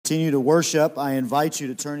continue to worship, I invite you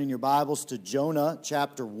to turn in your Bibles to Jonah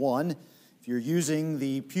chapter 1. If you're using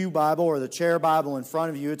the Pew Bible or the Chair Bible in front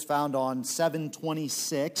of you, it's found on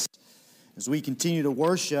 726. As we continue to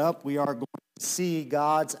worship, we are going to see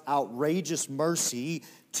God's outrageous mercy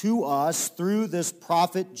to us through this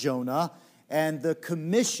prophet Jonah and the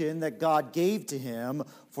commission that God gave to him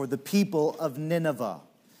for the people of Nineveh.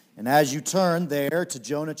 And as you turn there to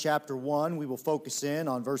Jonah chapter 1, we will focus in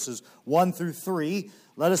on verses 1 through 3.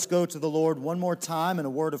 Let us go to the Lord one more time in a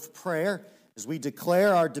word of prayer as we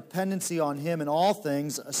declare our dependency on Him in all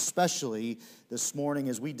things, especially this morning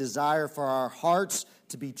as we desire for our hearts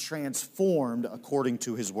to be transformed according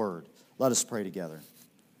to His word. Let us pray together.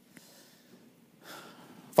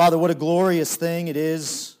 Father, what a glorious thing it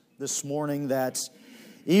is this morning that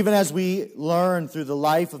even as we learn through the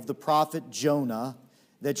life of the prophet Jonah,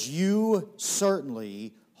 that you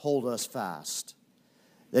certainly hold us fast.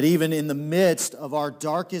 That even in the midst of our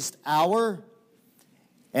darkest hour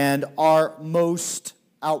and our most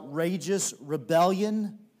outrageous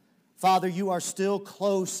rebellion, Father, you are still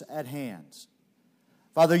close at hand.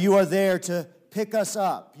 Father, you are there to pick us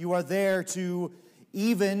up. You are there to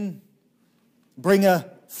even bring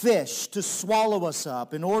a fish to swallow us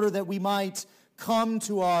up in order that we might come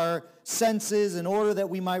to our senses, in order that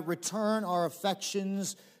we might return our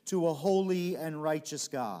affections to a holy and righteous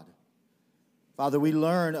God. Father, we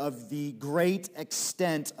learn of the great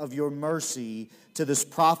extent of your mercy to this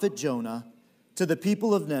prophet Jonah, to the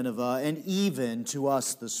people of Nineveh, and even to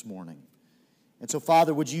us this morning. And so,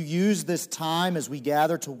 Father, would you use this time as we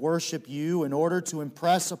gather to worship you in order to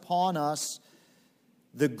impress upon us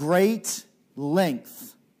the great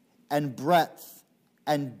length and breadth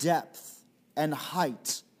and depth and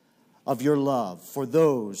height of your love for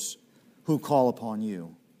those who call upon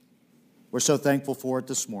you. We're so thankful for it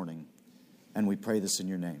this morning, and we pray this in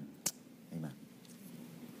your name. Amen.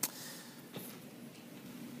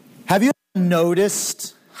 Have you ever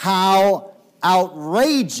noticed how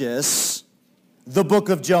outrageous the book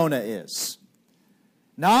of Jonah is?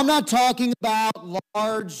 Now, I'm not talking about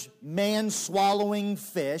large man-swallowing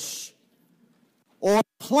fish or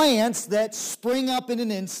plants that spring up in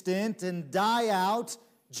an instant and die out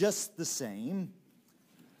just the same.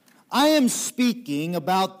 I am speaking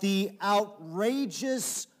about the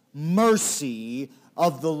outrageous mercy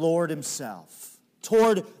of the Lord Himself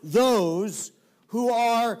toward those who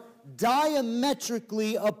are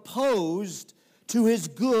diametrically opposed to His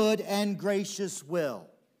good and gracious will.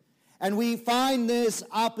 And we find this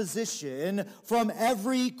opposition from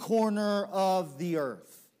every corner of the earth.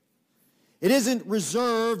 It isn't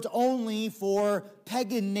reserved only for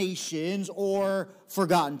pagan nations or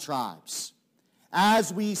forgotten tribes.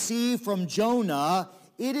 As we see from Jonah,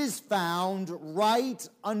 it is found right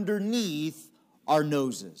underneath our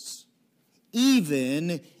noses,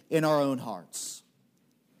 even in our own hearts.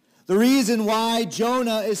 The reason why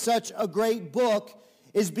Jonah is such a great book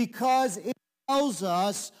is because it tells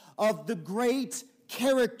us of the great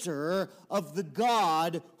character of the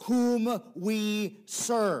God whom we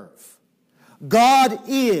serve. God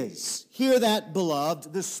is, hear that,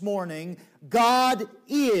 beloved, this morning, God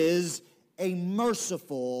is a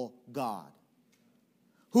merciful God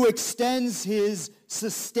who extends His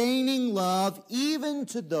sustaining love even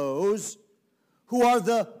to those who are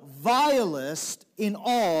the vilest in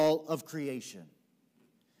all of creation.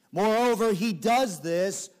 Moreover, He does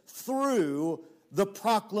this through the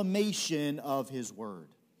proclamation of His word.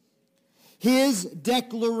 His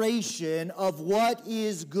declaration of what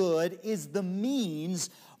is good is the means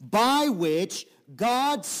by which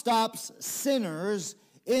God stops sinners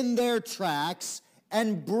in their tracks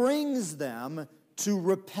and brings them to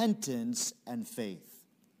repentance and faith.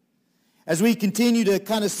 As we continue to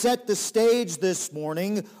kind of set the stage this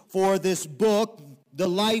morning for this book, the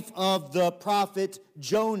life of the prophet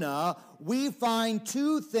Jonah, we find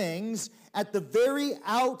two things at the very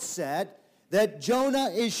outset that Jonah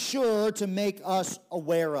is sure to make us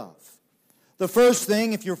aware of. The first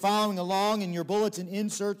thing, if you're following along in your bulletin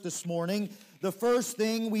insert this morning, the first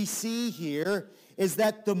thing we see here is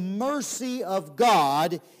that the mercy of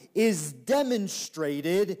God is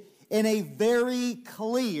demonstrated in a very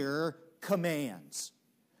clear command.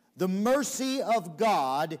 The mercy of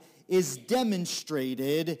God is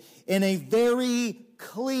demonstrated in a very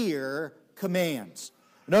clear command.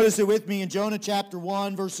 Notice it with me in Jonah chapter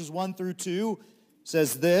 1, verses 1 through 2. It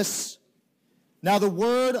says this: Now the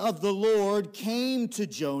word of the Lord came to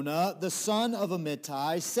Jonah, the son of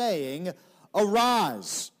Amittai, saying,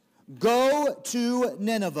 Arise, go to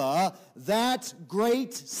Nineveh, that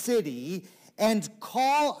great city, and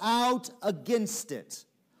call out against it,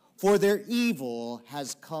 for their evil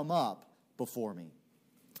has come up before me.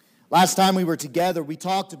 Last time we were together, we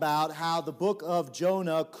talked about how the book of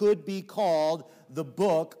Jonah could be called the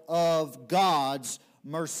book of God's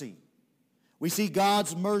mercy. We see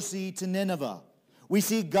God's mercy to Nineveh. We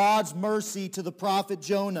see God's mercy to the prophet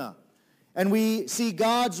Jonah. And we see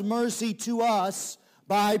God's mercy to us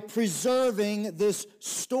by preserving this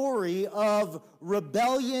story of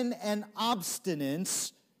rebellion and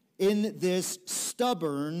obstinance in this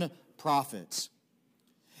stubborn prophet.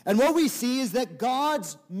 And what we see is that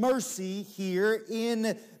God's mercy here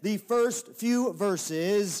in the first few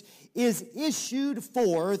verses is issued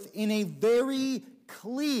forth in a very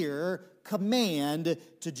clear command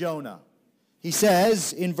to Jonah. He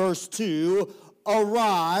says in verse 2,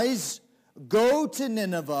 "Arise, go to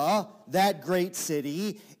Nineveh, that great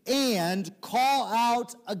city, and call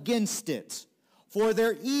out against it, for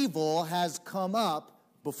their evil has come up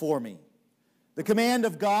before me." The command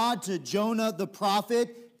of God to Jonah the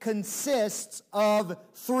prophet consists of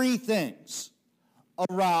three things: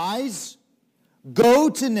 arise, go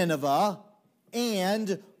to Nineveh,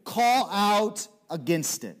 and call out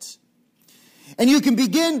against it. And you can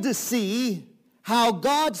begin to see how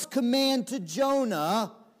God's command to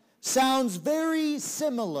Jonah sounds very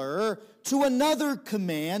similar to another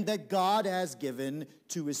command that God has given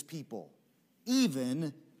to his people,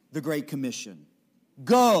 even the Great Commission.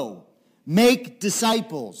 Go, make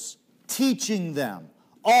disciples, teaching them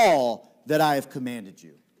all that I have commanded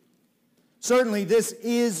you. Certainly, this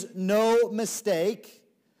is no mistake.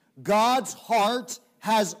 God's heart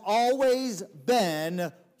has always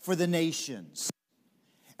been for the nations.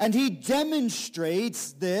 And he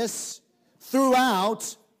demonstrates this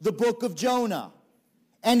throughout the book of Jonah.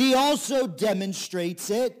 And he also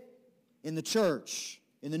demonstrates it in the church,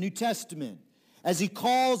 in the New Testament, as he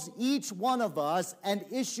calls each one of us and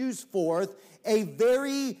issues forth a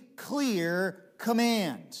very clear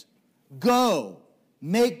command. Go,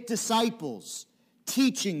 make disciples,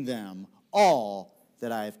 teaching them all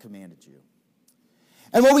that I have commanded you.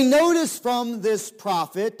 And what we notice from this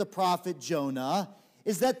prophet, the prophet Jonah,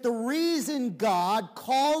 is that the reason God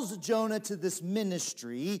calls Jonah to this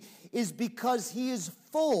ministry is because he is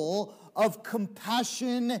full of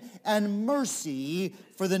compassion and mercy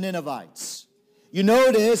for the Ninevites. You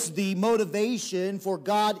notice the motivation for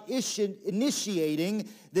God initiating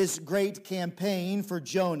this great campaign for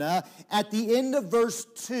Jonah at the end of verse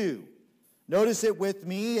 2. Notice it with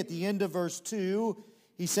me at the end of verse 2.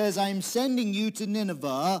 He says, "I am sending you to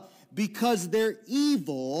Nineveh because their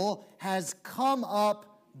evil has come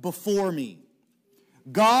up before me."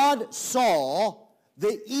 God saw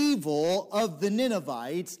the evil of the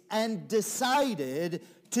Ninevites and decided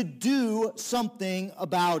to do something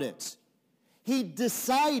about it. He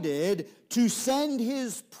decided to send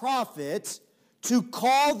his prophet to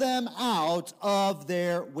call them out of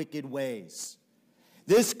their wicked ways.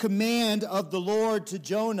 This command of the Lord to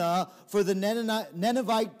Jonah for the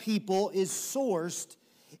Ninevite people is sourced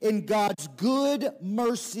in God's good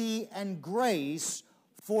mercy and grace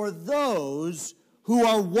for those who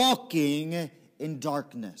are walking in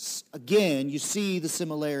darkness. Again, you see the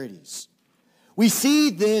similarities. We see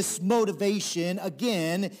this motivation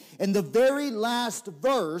again in the very last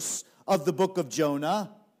verse of the book of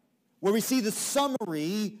Jonah, where we see the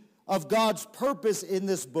summary of God's purpose in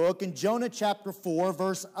this book in Jonah chapter 4,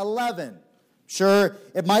 verse 11. Sure,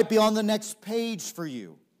 it might be on the next page for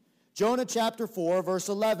you. Jonah chapter 4, verse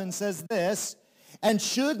 11 says this, "And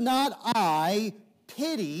should not I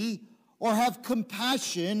pity or have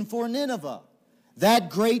compassion for Nineveh, that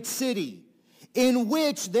great city, in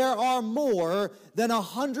which there are more than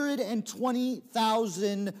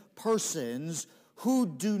 120,000 persons who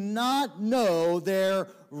do not know their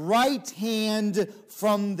right hand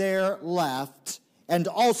from their left, and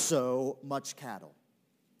also much cattle."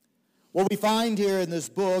 What we find here in this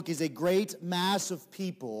book is a great mass of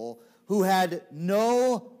people who had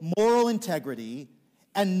no moral integrity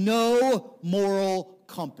and no moral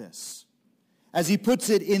compass. As he puts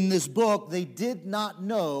it in this book, they did not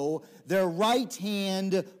know their right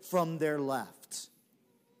hand from their left.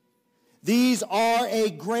 These are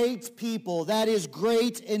a great people, that is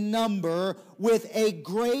great in number, with a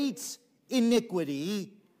great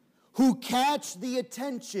iniquity, who catch the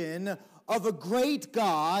attention of a great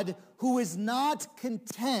God who is not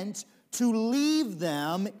content to leave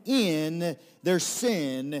them in their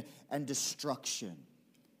sin and destruction.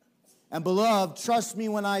 And beloved, trust me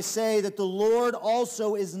when I say that the Lord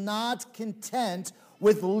also is not content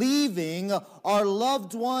with leaving our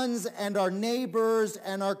loved ones and our neighbors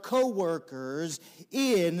and our co-workers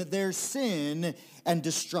in their sin and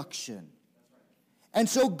destruction. And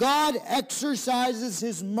so God exercises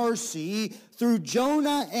his mercy through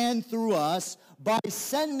Jonah and through us by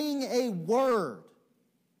sending a word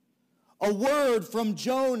from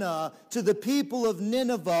Jonah to the people of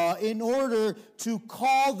Nineveh in order to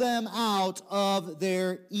call them out of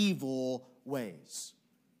their evil ways.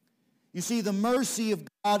 You see, the mercy of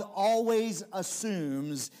God always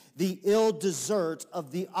assumes the ill desert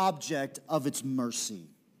of the object of its mercy.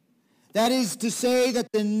 That is to say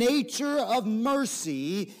that the nature of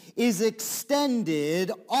mercy is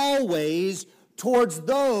extended always towards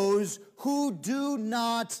those who do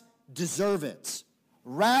not deserve it.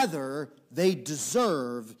 Rather, they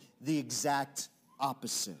deserve the exact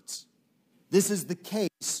opposite. This is the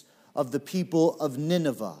case of the people of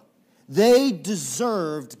Nineveh. They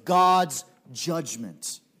deserved God's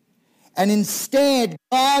judgment. And instead,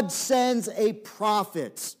 God sends a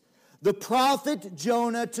prophet, the prophet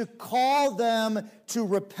Jonah, to call them to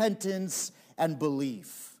repentance and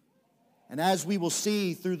belief. And as we will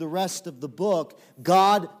see through the rest of the book,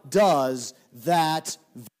 God does that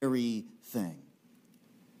very thing.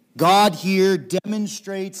 God here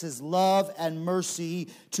demonstrates his love and mercy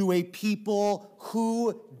to a people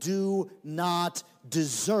who do not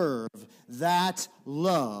deserve that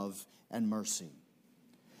love and mercy.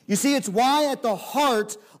 You see, it's why at the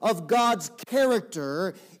heart of God's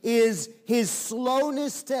character is his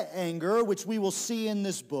slowness to anger, which we will see in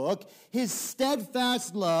this book, his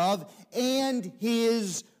steadfast love, and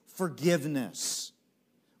his forgiveness.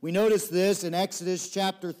 We notice this in Exodus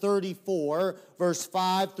chapter 34, verse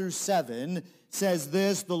 5 through 7. It says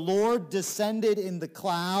this, "The Lord descended in the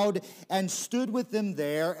cloud and stood with them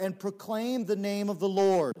there and proclaimed the name of the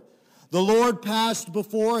Lord. The Lord passed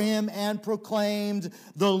before him and proclaimed,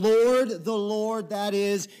 the Lord, that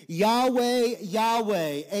is Yahweh,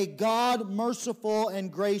 Yahweh, a God merciful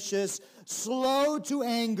and gracious, slow to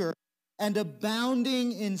anger, and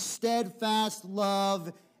abounding in steadfast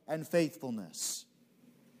love and faithfulness."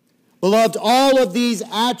 Beloved, all of these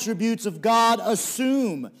attributes of God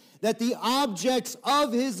assume that the objects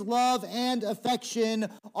of his love and affection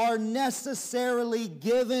are necessarily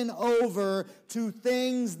given over to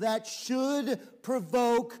things that should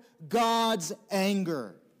provoke God's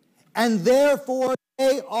anger. And therefore,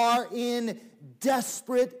 they are in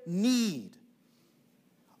desperate need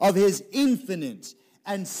of his infinite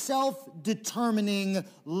and self-determining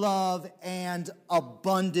love and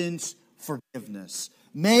abundant forgiveness.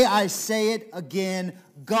 May I say it again,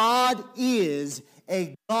 God is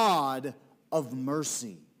a God of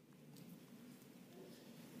mercy.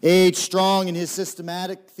 H. Strong, in his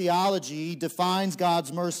systematic theology, defines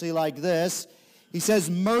God's mercy like this. He says,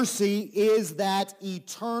 mercy is that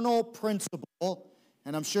eternal principle,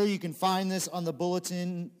 and I'm sure you can find this on the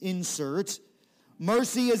bulletin insert.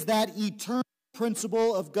 Mercy is that eternal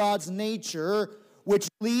principle of God's nature which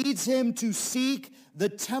leads him to seek the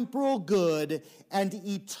temporal good and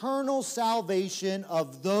eternal salvation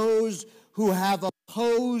of those who have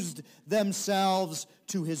opposed themselves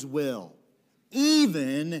to his will,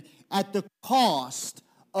 even at the cost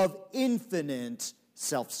of infinite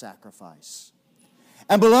self-sacrifice.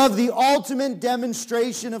 And beloved, the ultimate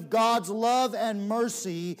demonstration of God's love and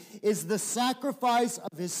mercy is the sacrifice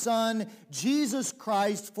of his Son, Jesus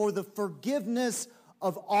Christ, for the forgiveness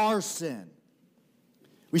of our sin.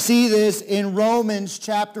 We see this in Romans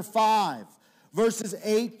chapter 5, verses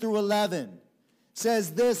 8 through 11. It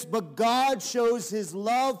says this, "But God shows his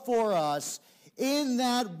love for us in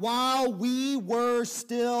that while we were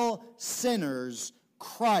still sinners,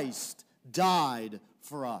 Christ died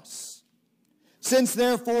for us. Since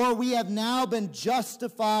therefore we have now been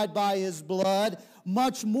justified by his blood,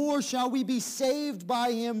 much more shall we be saved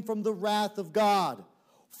by him from the wrath of God.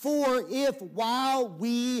 For if while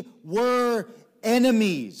we were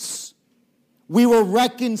enemies, we were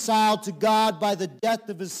reconciled to God by the death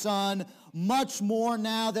of his Son, much more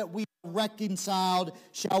now that we are reconciled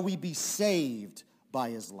shall we be saved by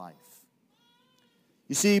his life."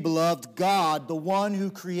 You see, beloved, God, the one who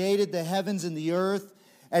created the heavens and the earth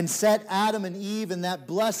and set Adam and Eve in that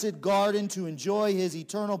blessed garden to enjoy his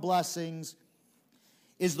eternal blessings,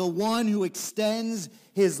 is the one who extends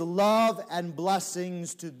his love and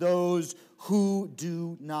blessings to those who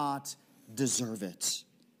do not deserve it.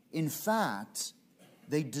 In fact,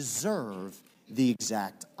 they deserve the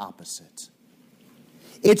exact opposite.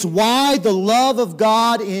 It's why the love of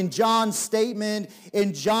God in John's statement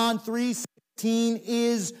in John 3:16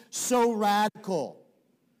 is so radical.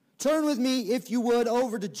 Turn with me, if you would,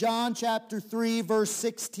 over to John chapter 3, verse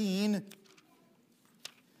 16.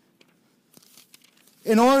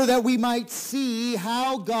 In order that we might see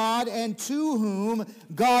how God and to whom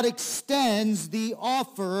God extends the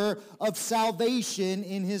offer of salvation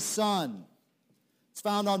in his Son. It It's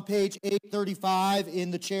found on page 835 in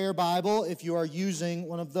the Chair Bible if you are using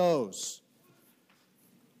one of those.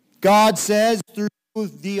 God says through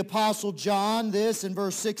the Apostle John this in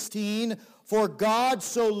verse 16, "For God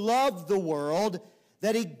so loved the world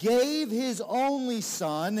that he gave his only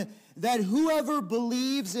Son, that whoever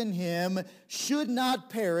believes in him should not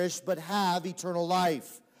perish but have eternal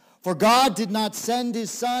life. For God did not send his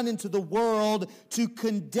Son into the world to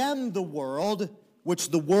condemn the world, which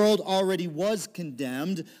the world already was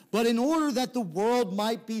condemned, but in order that the world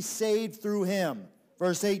might be saved through him."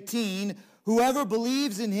 Verse 18, "Whoever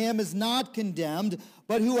believes in him is not condemned,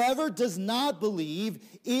 but whoever does not believe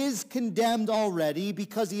is condemned already,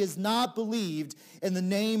 because he has not believed in the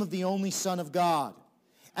name of the only Son of God.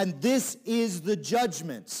 And this is the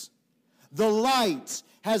judgment. The light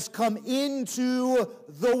has come into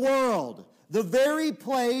the world," the very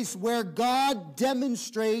place where God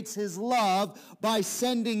demonstrates his love by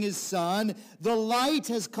sending his Son. The light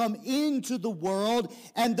has come into the world,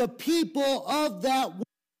 and the people of that world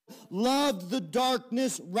loved the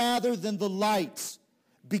darkness rather than the light,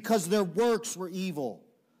 because their works were evil.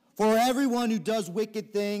 For everyone who does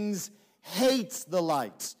wicked things hates the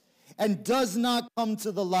light, and does not come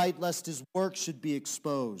to the light, lest his work should be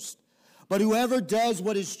exposed. But whoever does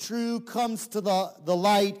what is true comes to the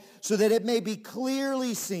light, so that it may be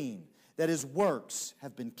clearly seen that his works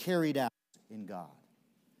have been carried out in God.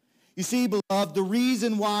 You see, beloved, the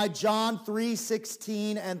reason why John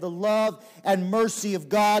 3:16 and the love and mercy of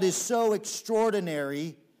God is so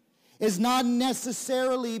extraordinary is not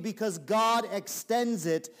necessarily because God extends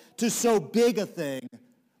it to so big a thing,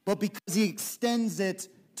 but because he extends it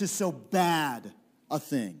to so bad a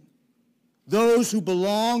thing. Those who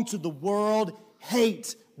belong to the world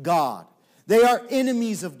hate God. They are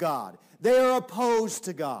enemies of God. They are opposed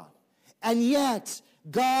to God. And yet,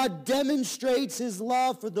 God demonstrates his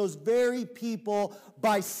love for those very people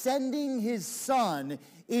by sending his Son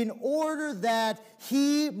in order that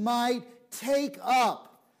he might take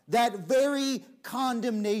up that very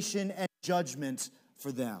condemnation and judgment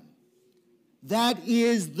for them. That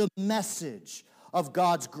is the message of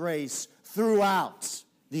God's grace throughout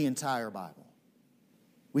the entire Bible.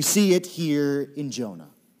 We see it here in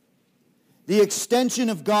Jonah. The extension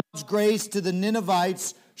of God's grace to the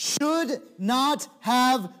Ninevites should not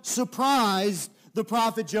have surprised the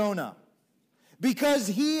prophet Jonah, because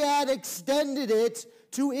he had extended it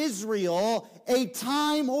to Israel a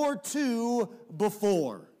time or two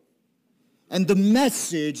before. And the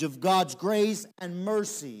message of God's grace and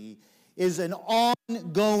mercy is an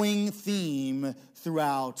ongoing theme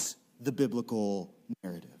throughout the biblical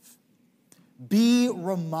narrative. Be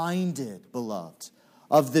reminded, beloved,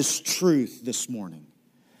 of this truth this morning.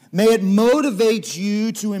 May it motivate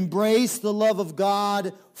you to embrace the love of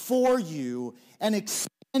God for you and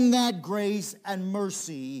extend that grace and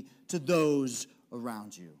mercy to those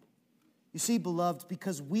around you. You see, beloved,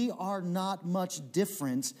 because we are not much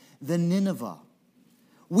different than Nineveh.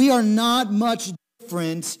 We are not much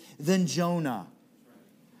different than Jonah.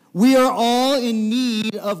 We are all in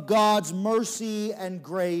need of God's mercy and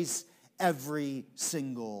grace every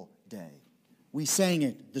single day. We sang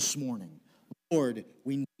it this morning. Lord,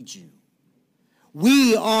 we need you.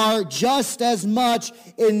 We are just as much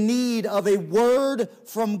in need of a word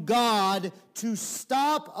from God to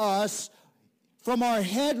stop us from our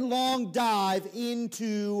headlong dive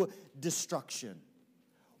into destruction.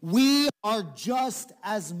 We are just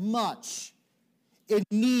as much in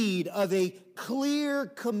need of a clear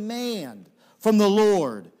command from the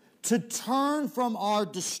Lord to turn from our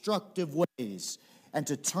destructive ways and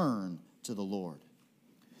to turn to the Lord.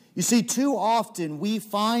 You see, too often we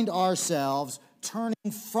find ourselves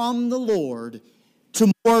turning from the Lord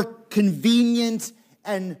to more convenient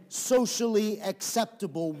and socially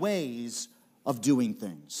acceptable ways of doing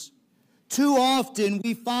things. Too often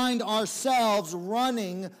we find ourselves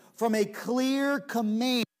running from a clear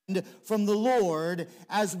command from the Lord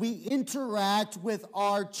as we interact with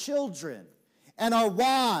our children and our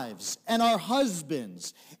wives and our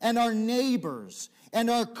husbands and our neighbors and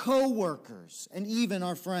our co-workers and even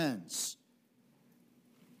our friends.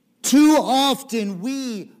 Too often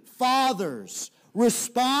we, fathers,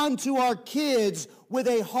 respond to our kids with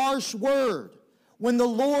a harsh word when the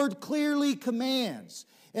Lord clearly commands.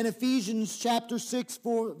 In Ephesians chapter 6,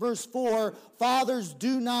 verse 4, fathers,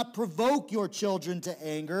 do not provoke your children to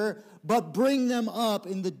anger, but bring them up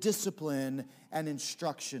in the discipline and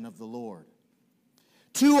instruction of the Lord.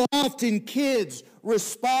 Too often kids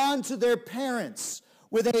respond to their parents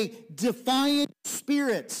with a defiant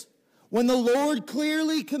spirit when the Lord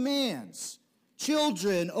clearly commands,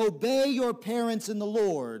 children, obey your parents in the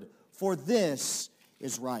Lord, for this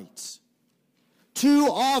is right. Too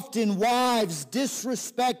often wives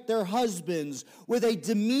disrespect their husbands with a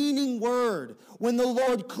demeaning word when the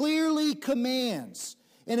Lord clearly commands.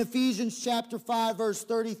 In Ephesians chapter 5, verse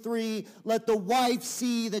 33, let the wife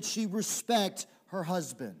see that she respect her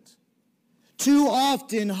husband. Too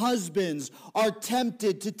often husbands are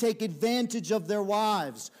tempted to take advantage of their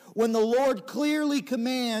wives when the Lord clearly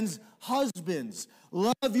commands, husbands,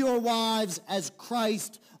 love your wives as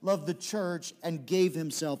Christ loved the church and gave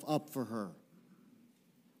himself up for her.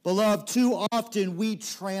 Beloved, too often we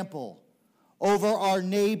trample over our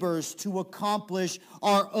neighbors to accomplish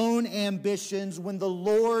our own ambitions when the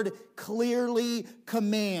Lord clearly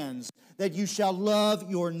commands that you shall love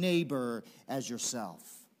your neighbor as yourself.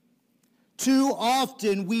 Too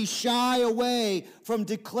often we shy away from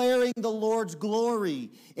declaring the Lord's glory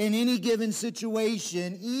in any given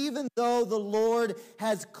situation, even though the Lord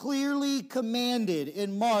has clearly commanded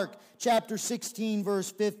in Mark chapter 16,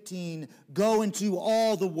 verse 15, go into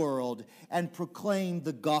all the world and proclaim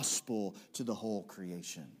the gospel to the whole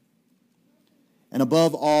creation. And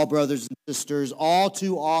above all, brothers and sisters, all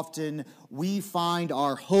too often we find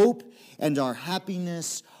our hope and our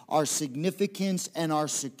happiness, our significance and our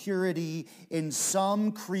security in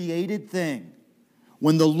some created thing,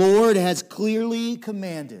 when the Lord has clearly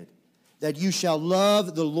commanded that you shall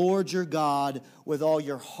love the Lord your God with all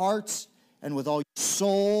your heart and with all your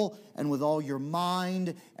soul and with all your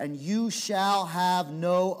mind, and you shall have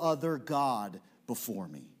no other God before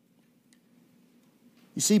me.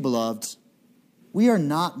 You see, beloved, we are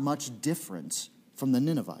not much different from the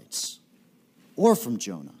Ninevites or from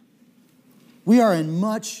Jonah. We are in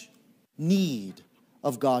much need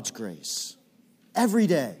of God's grace every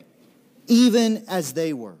day, even as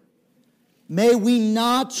they were. May we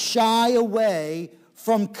not shy away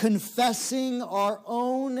from confessing our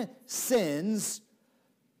own sins,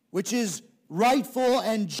 which is rightful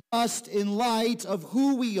and just in light of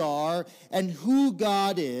who we are and who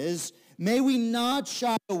God is. May we not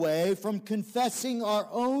shy away from confessing our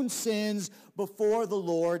own sins before the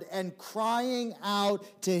Lord and crying out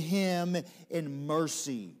to him in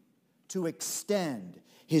mercy to extend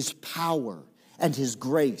his power and his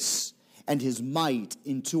grace and his might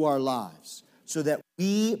into our lives so that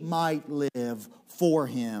we might live for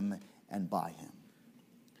him and by him.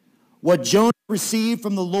 What Jonah received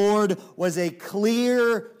from the Lord was a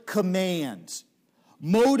clear command,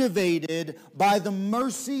 motivated by the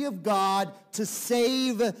mercy of God to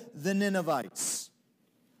save the Ninevites.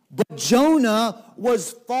 But Jonah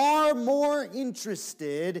was far more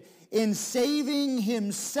interested in saving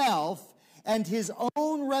himself and his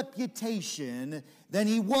own reputation than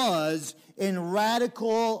he was in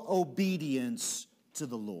radical obedience to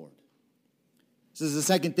the Lord. This is the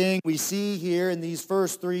second thing we see here in these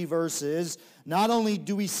first three verses. Not only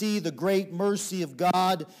do we see the great mercy of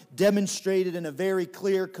God demonstrated in a very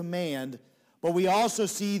clear command, but we also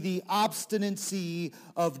see the obstinacy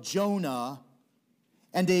of Jonah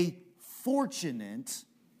and a fortunate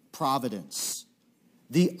providence.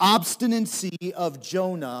 The obstinacy of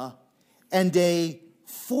Jonah and a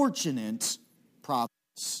fortunate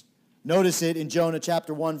providence. Notice it in Jonah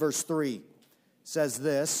chapter 1, verse 3. It says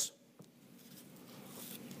this,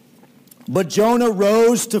 but Jonah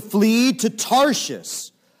rose to flee to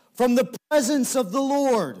Tarshish from the presence of the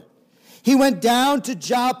Lord. He went down to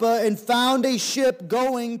Joppa and found a ship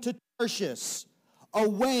going to Tarshish,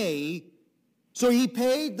 away. So he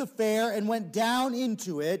paid the fare and went down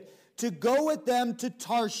into it to go with them to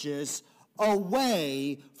Tarshish,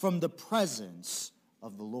 away from the presence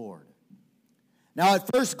of the Lord. Now, at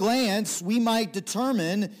first glance, we might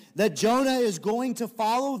determine that Jonah is going to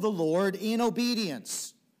follow the Lord in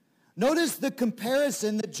obedience. Notice the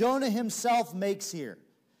comparison that Jonah himself makes here.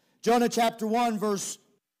 Jonah chapter 1, verse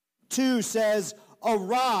 2 says,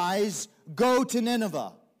 arise, go to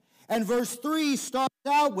Nineveh. And verse 3 starts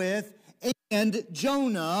out with, and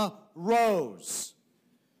Jonah rose.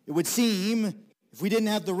 It would seem, if we didn't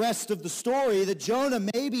have the rest of the story, that Jonah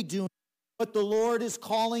may be doing what the Lord is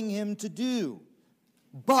calling him to do.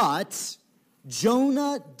 But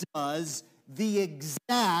Jonah does the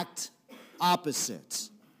exact opposite.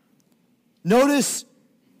 Notice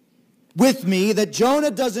with me that Jonah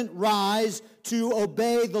doesn't rise to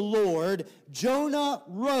obey the Lord. Jonah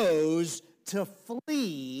rose to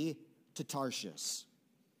flee to Tarshish.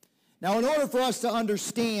 Now, in order for us to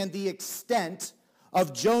understand the extent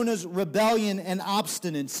of Jonah's rebellion and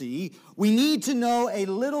obstinacy, we need to know a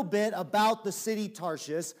little bit about the city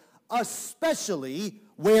Tarshish, especially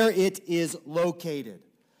where it is located.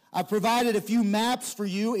 I've provided a few maps for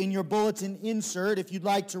you in your bulletin insert if you'd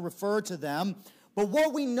like to refer to them. But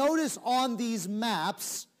what we notice on these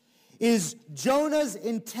maps is Jonah's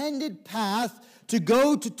intended path to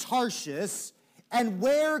go to Tarshish and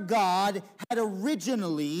where God had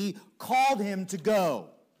originally called him to go.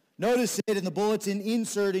 Notice it in the bulletin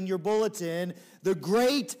insert in your bulletin, the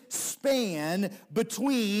great span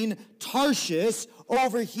between Tarshish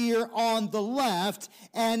over here on the left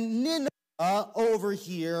and Nineveh over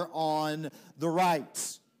here on the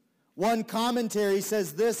right. One commentary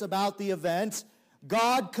says this about the event: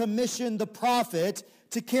 God commissioned the prophet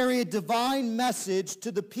to carry a divine message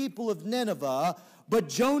to the people of Nineveh, but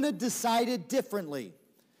Jonah decided differently.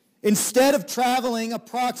 Instead of traveling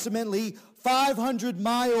approximately 500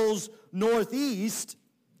 miles northeast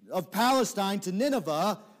of Palestine to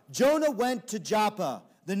Nineveh, Jonah went to Joppa,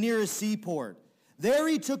 the nearest seaport. There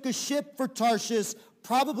he took a ship for Tarshish,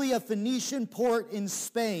 probably a Phoenician port in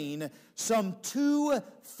Spain, some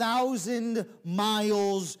 2,000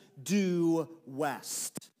 miles due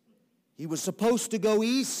west. He was supposed to go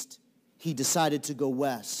east. He decided to go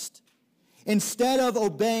west instead of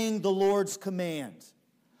obeying the Lord's command.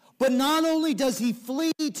 But not only does he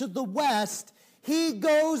flee to the west, he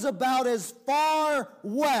goes about as far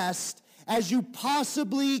west as you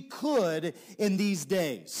possibly could in these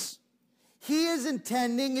days. He is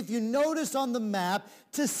intending, if you notice on the map,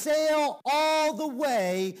 to sail all the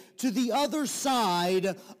way to the other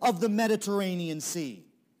side of the Mediterranean Sea.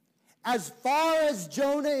 As far as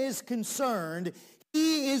Jonah is concerned,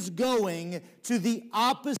 he is going to the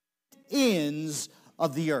opposite ends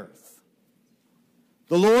of the earth.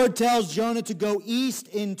 The Lord tells Jonah to go east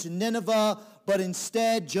into Nineveh, but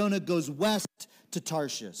instead Jonah goes west to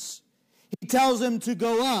Tarshish. He tells him to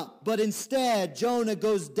go up, but instead Jonah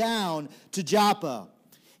goes down to Joppa.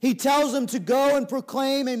 He tells him to go and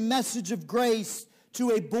proclaim a message of grace to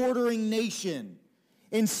a bordering nation.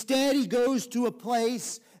 Instead, he goes to a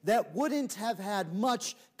place that wouldn't have had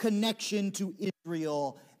much connection to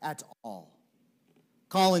Israel at all.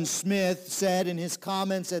 Colin Smith said in his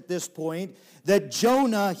comments at this point that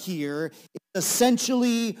Jonah here is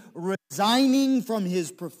essentially resigning from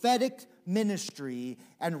his prophetic ministry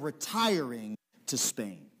and retiring to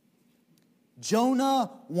Spain.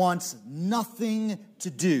 Jonah wants nothing to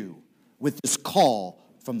do with this call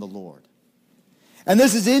from the Lord. And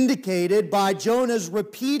this is indicated by Jonah's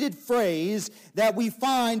repeated phrase that we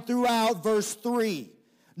find throughout verse 3.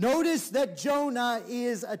 Notice that Jonah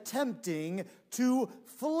is attempting to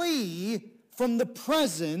flee from the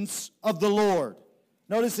presence of the Lord.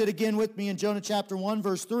 Notice it again with me in Jonah chapter 1,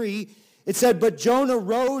 verse 3. It said, "But Jonah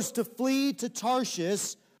rose to flee to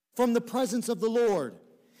Tarshish from the presence of the Lord.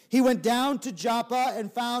 He went down to Joppa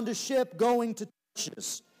and found a ship going to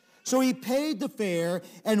Tarshish. So he paid the fare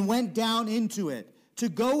and went down into it to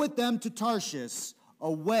go with them to Tarshish,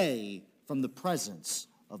 away from the presence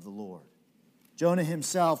of the Lord." Jonah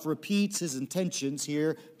himself repeats his intentions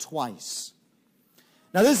here twice.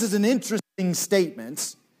 Now this is an interesting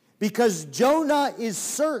statement because Jonah is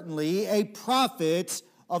certainly a prophet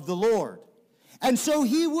of the Lord. And so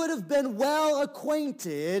he would have been well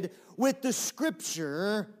acquainted with the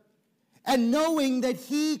scripture and knowing that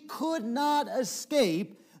he could not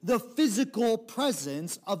escape the physical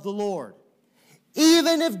presence of the Lord.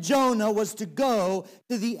 Even if Jonah was to go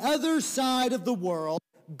to the other side of the world,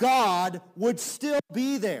 God would still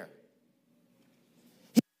be there.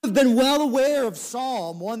 He would have been well aware of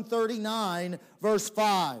Psalm 139, verse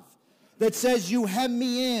 5, that says, "You hem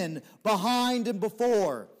me in behind and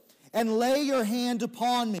before, and lay your hand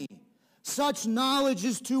upon me. Such knowledge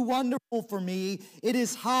is too wonderful for me. It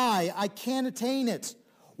is high. I can't attain it.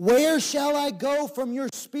 Where shall I go from your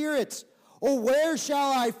spirit? Or where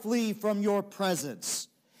shall I flee from your presence?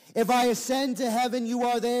 If I ascend to heaven, you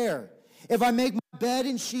are there. If I make my bed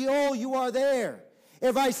in Sheol, you are there.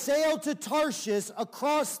 If I sail to Tarshish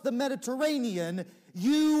across the Mediterranean,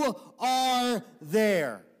 you are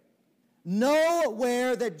there."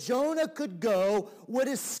 Nowhere that Jonah could go would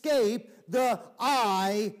escape the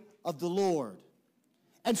eye of the Lord.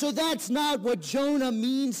 And so that's not what Jonah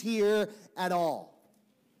means here at all.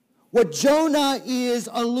 What Jonah is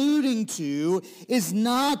alluding to is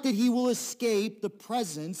not that he will escape the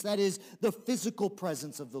presence, that is, the physical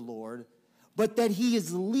presence of the Lord, but that he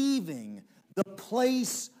is leaving the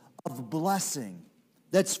place of blessing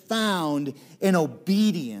that's found in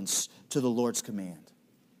obedience to the Lord's command.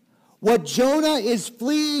 What Jonah is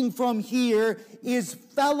fleeing from here is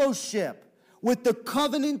fellowship with the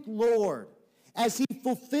covenant Lord as he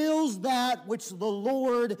fulfills that which the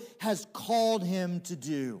Lord has called him to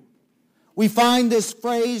do. We find this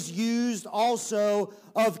phrase used also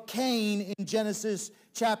of Cain in Genesis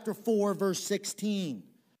chapter 4, verse 16,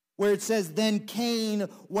 where it says, "Then Cain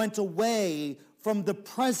went away from the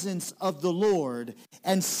presence of the Lord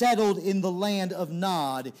and settled in the land of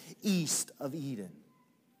Nod, east of Eden.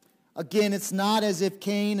 Again, it's not as if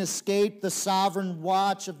Cain escaped the sovereign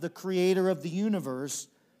watch of the creator of the universe.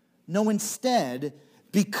 No, instead,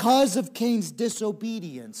 because of Cain's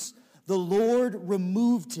disobedience, the Lord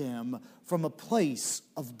removed him from a place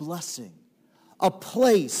of blessing, a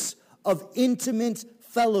place of intimate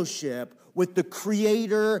fellowship with the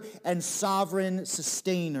creator and sovereign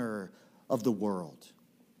sustainer of the world.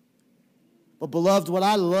 But beloved, what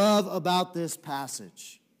I love about this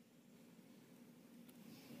passage,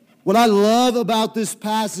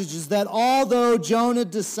 is that although Jonah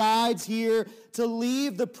decides here to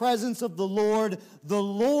leave the presence of the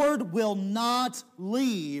Lord will not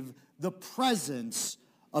leave the presence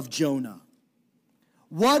of Jonah.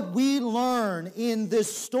 What we learn in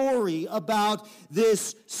this story about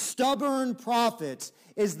this stubborn prophet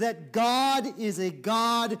is that God is a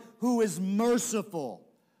God who is merciful,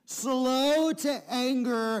 slow to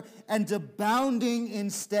anger, and abounding in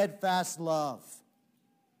steadfast love.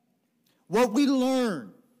 What we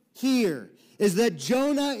learn here is that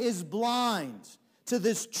Jonah is blind to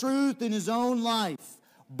this truth in his own life,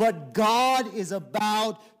 but God is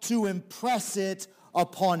about to impress it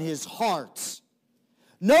upon his heart.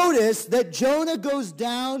 Notice that Jonah goes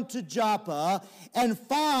down to Joppa and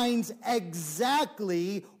finds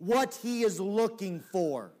exactly what he is looking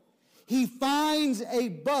for. He finds a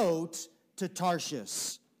boat to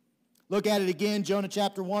Tarshish. Look at it again, Jonah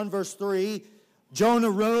chapter 1, verse 3.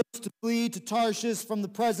 Jonah rose to flee to Tarshish from the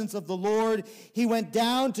presence of the Lord. He went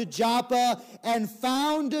down to Joppa and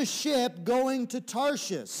found a ship going to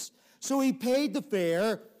Tarshish. So he paid the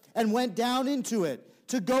fare and went down into it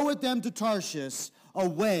to go with them to Tarshish,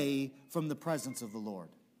 away from the presence of the Lord.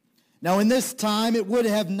 Now in this time, it would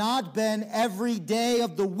have not been every day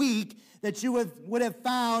of the week that you would have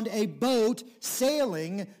found a boat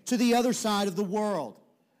sailing to the other side of the world.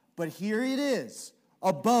 But here it is,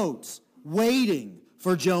 a boat waiting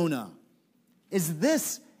for Jonah. Is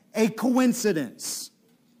this a coincidence?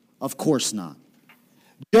 Of course not.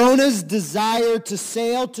 Jonah's desire to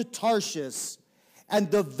sail to Tarshish and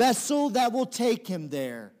the vessel that will take him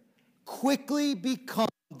there quickly become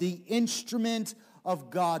the instrument of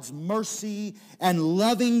God's mercy and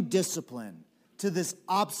loving discipline to this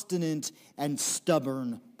obstinate and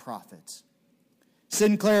stubborn prophet.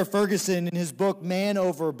 Sinclair Ferguson, in his book Man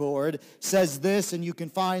Overboard, says this, and you can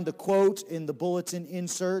find the quote in the bulletin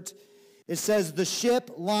insert. It says, "The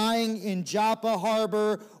ship lying in Joppa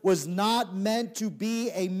harbor was not meant to be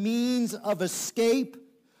a means of escape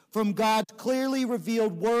from God's clearly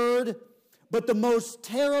revealed word, but the most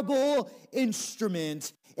terrible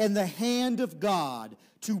instrument in the hand of God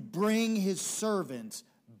to bring his servant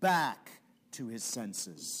back to his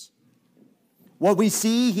senses." What we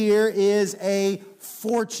see here is a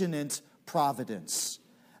fortunate providence.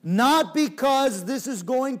 Not because this is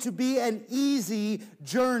going to be an easy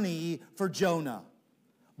journey for Jonah,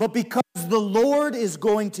 but because the Lord is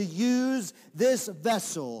going to use this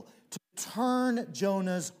vessel to turn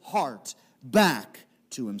Jonah's heart back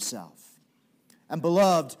to himself. And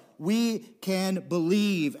beloved, we can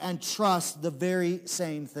believe and trust the very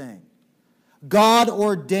same thing. God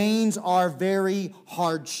ordains our very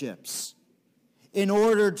hardships in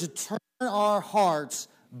order to turn our hearts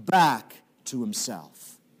back to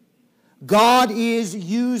himself. God is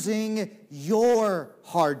using your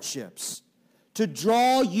hardships to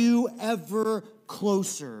draw you ever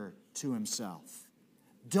closer to himself.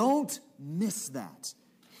 Don't miss that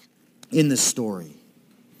in the story.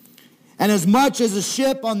 And as much as a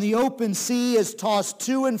ship on the open sea is tossed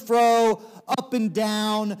to and fro, up and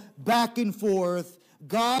down, back and forth,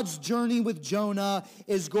 God's journey with Jonah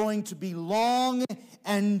is going to be long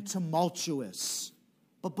and tumultuous.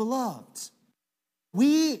 But beloved,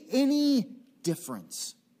 we any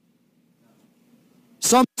difference?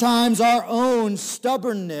 Sometimes our own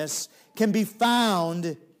stubbornness can be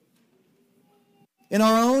found in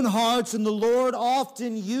our own hearts, and the Lord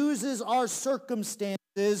often uses our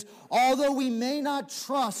circumstances. Although we may not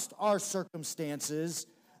trust our circumstances,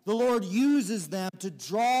 the Lord uses them to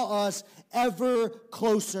draw us ever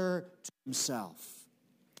closer to himself.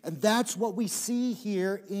 And that's what we see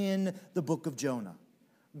here in the book of Jonah.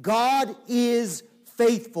 God is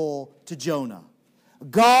faithful to Jonah.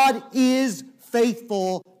 God is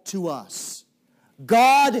faithful to us.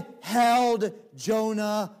 God held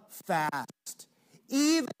Jonah fast.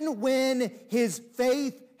 Even when his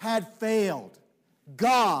faith had failed,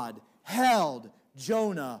 God held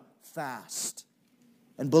Jonah fast.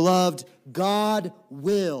 And beloved, God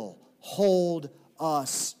will hold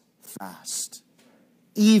us fast.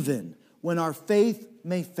 Even when our faith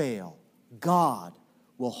may fail, God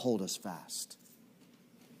will hold us fast.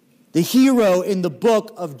 The hero in the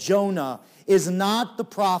book of Jonah is not the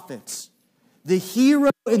prophets. The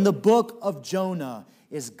hero in the book of Jonah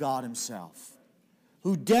is God himself,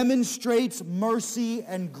 who demonstrates mercy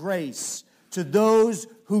and grace to those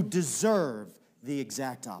who deserve the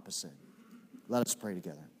exact opposite. Let us pray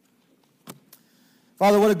together.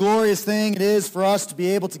 Father, what a glorious thing it is for us to be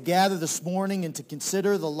able to gather this morning and to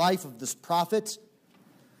consider the life of this prophet.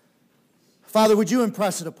 Father, would you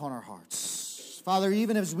impress it upon our hearts? Father,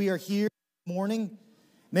 even as we are here this morning,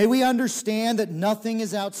 may we understand that nothing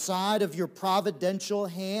is outside of your providential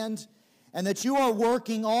hand and that you are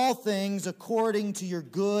working all things according to your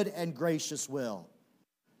good and gracious will.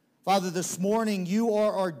 Father, this morning you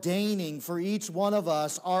are ordaining for each one of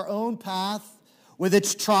us our own path with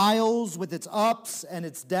its trials, with its ups and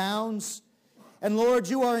its downs. And Lord,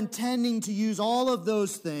 you are intending to use all of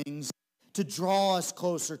those things to draw us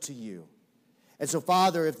closer to you. And so,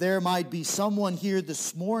 Father, if there might be someone here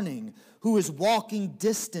this morning who is walking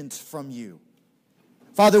distant from you,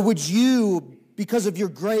 Father, would you, because of your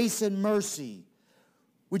grace and mercy,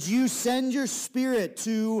 would you send your Spirit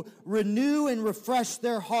to renew and refresh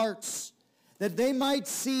their hearts, that they might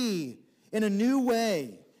see in a new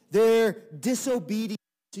way their disobedience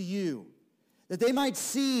to you, that they might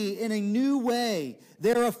see in a new way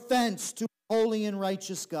their offense to a holy and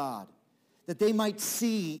righteous God, that they might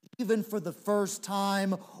see, even for the first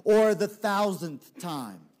time or the 1,000th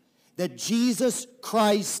time, that Jesus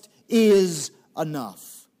Christ is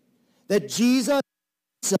enough, that Jesus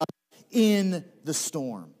is in the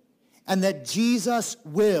storm, and that Jesus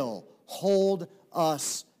will hold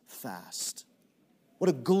us fast. What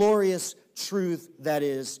a glorious truth that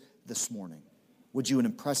is this morning. Would you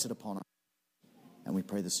impress it upon us? And we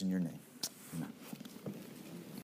pray this in your name.